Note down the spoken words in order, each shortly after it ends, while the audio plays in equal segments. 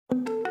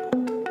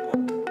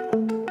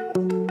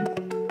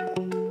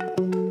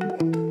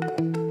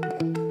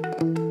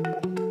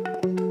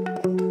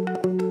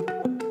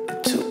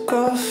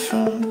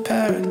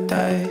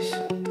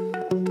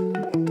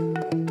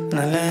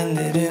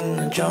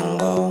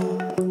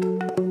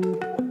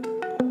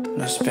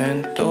I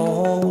spent the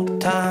whole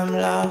time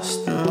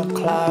lost in the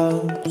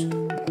clouds.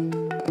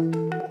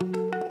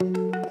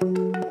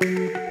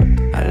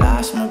 I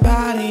lost my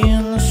body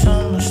in the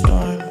summer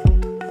storm,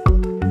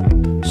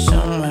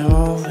 somewhere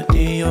over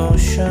the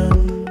ocean.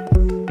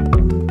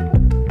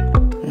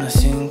 And I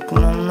think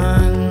my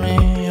mind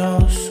may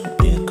also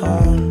be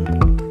gone.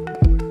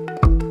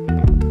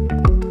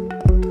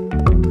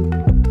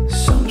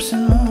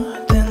 Something more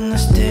than a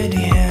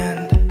steady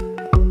hand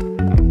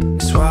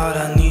is what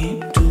I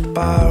need to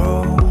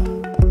borrow,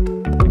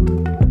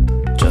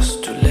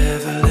 just to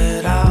level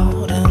it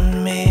out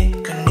and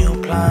make a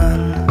new plan.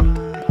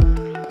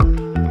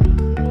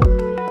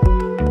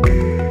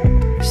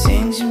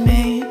 Things you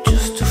made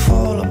just to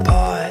fall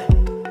apart,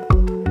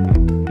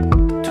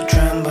 to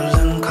tremble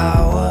and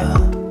cower.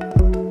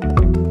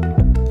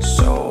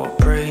 So I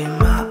pray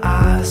my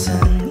eyes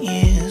and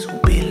ears will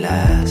be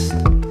last.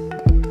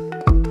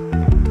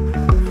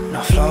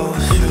 Now flow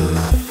through.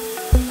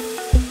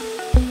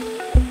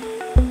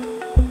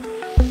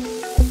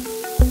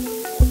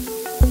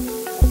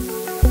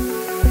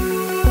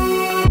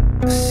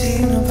 I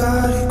see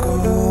nobody go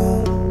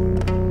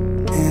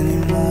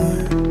anymore.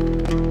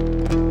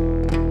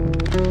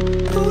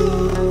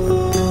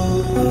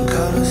 When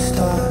colors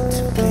start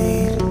to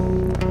bleed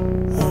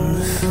on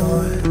the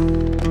floor.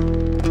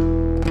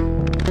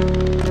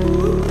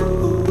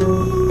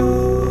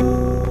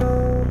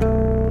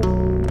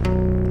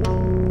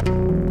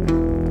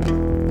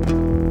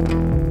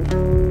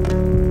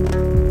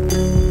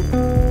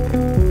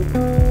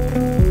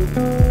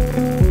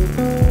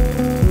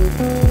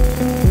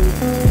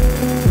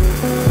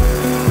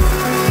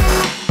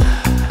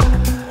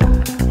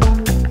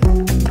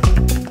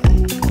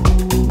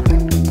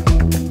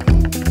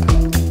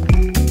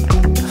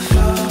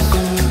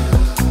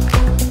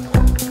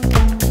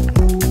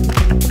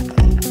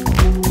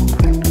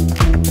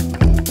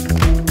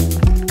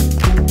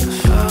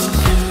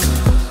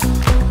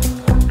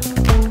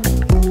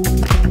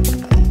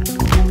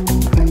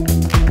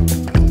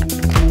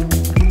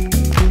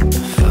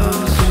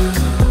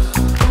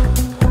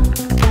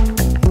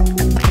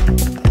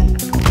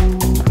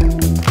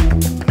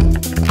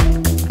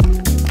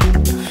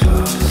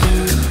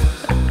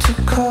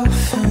 Took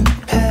off in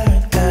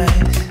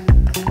paradise,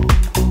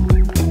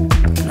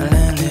 I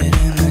landed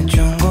in the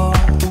jungle,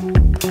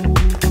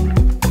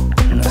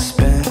 and I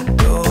spent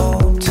the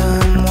whole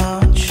time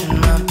watching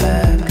my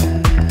back.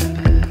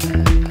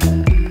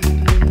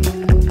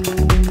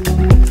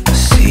 I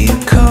see a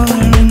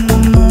color in the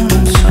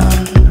morning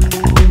sun,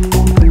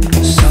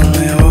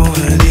 somewhere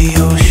over the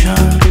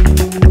ocean,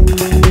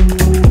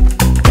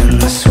 and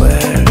I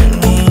swear it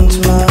means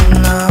more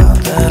now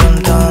that I'm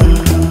done.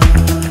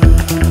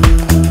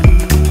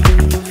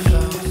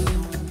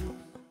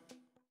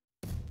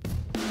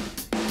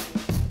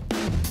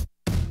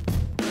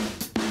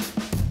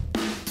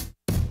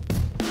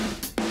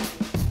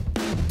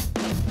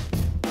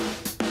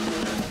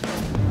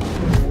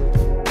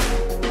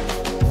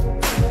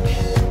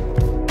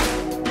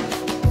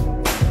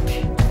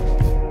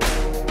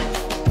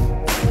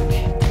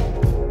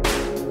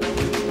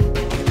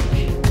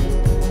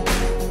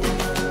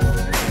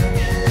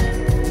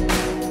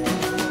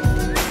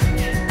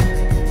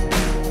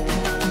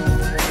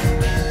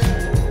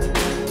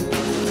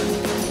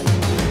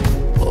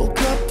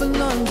 Woke up in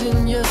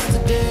London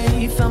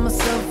yesterday, found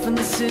myself in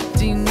the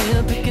city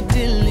near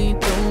Piccadilly.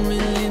 Don't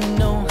really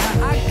know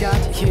how I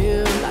got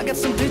here. I got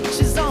some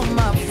pictures on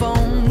my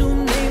phone,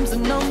 new names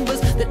and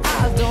numbers that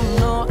I don't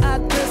know.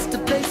 Address to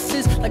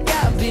places like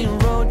Abbey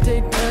Road.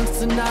 Day turns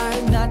to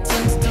night, night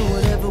turns to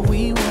whatever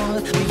we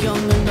want. We're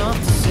young enough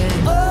to say,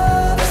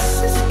 oh,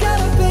 this has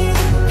gotta be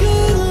the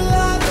good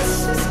life.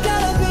 This has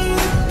gotta be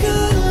the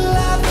good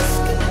life. This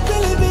could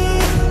really be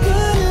the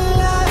good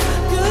life,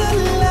 good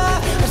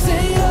life. I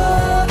say,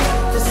 oh,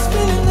 this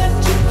feeling that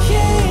you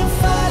can't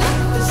fight.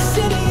 The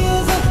city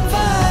is on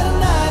fire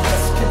tonight.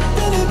 This could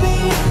really be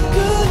a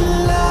good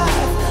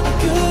life, a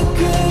good,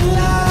 good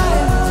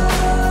life.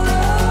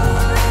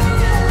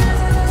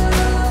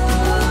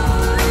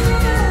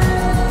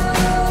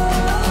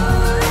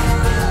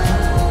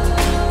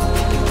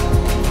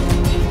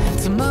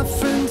 To my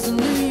friends in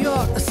New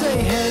York, I say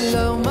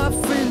hello. My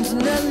friends in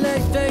LA,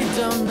 they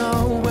don't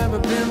know where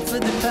I've been for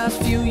the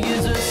past few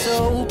years or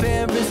so.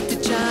 Paris to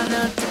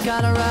China to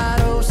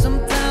Colorado.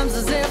 Sometimes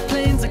there's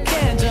airplanes I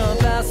can't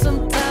jump out.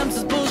 Sometimes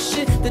there's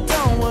bullshit that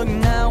don't work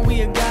now.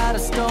 We got our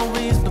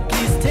stories, but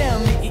please tell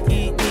me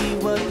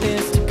what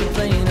there's to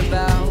complain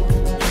about.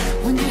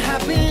 When you're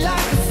happy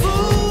like a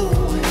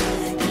fool,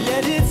 you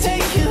let it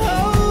take you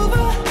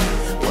over.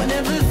 When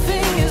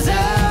everything is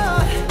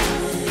out,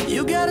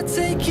 you gotta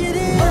take it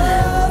in.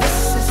 Oh,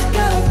 this has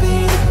gotta be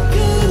the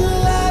good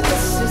life.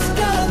 This has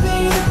gotta be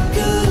the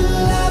good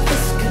life.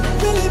 This could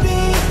really be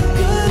a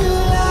good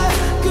life,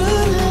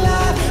 good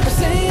life. I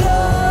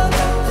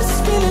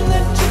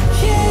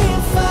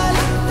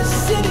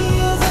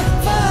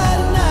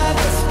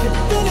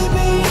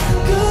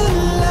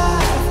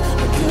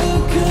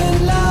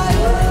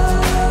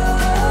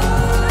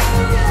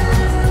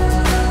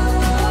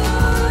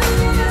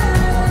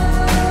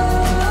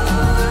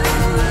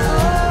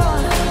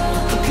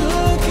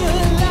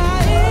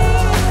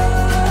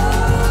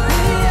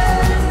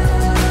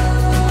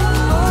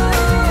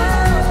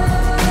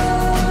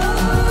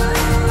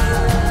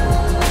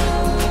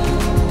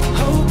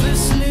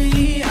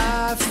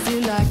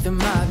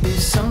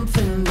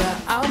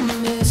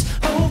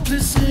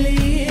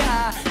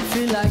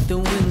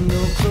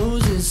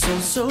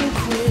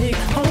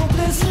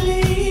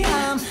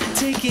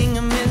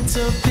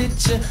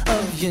picture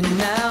of you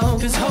now.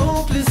 Cause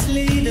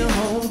hopelessly the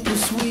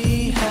hopeless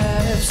we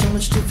have so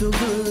much to feel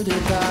good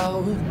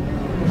about.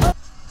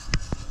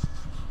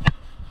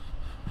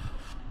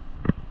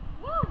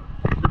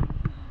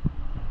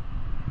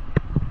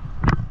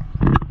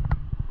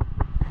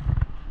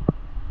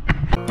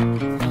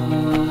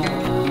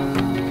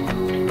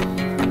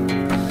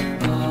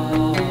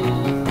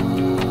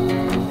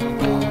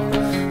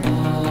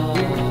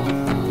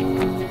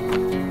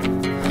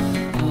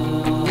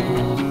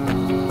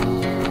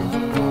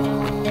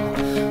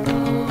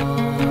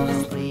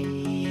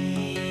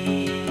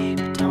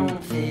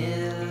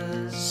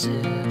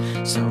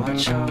 So I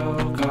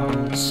choke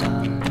on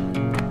sun,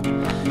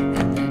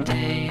 and the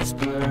days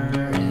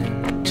blur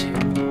into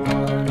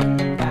one in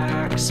the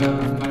backs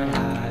of my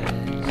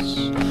eyes,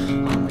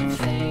 on the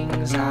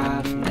things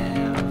I've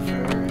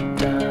never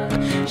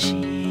done.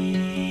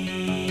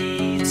 Sheets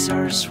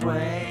are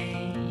swaying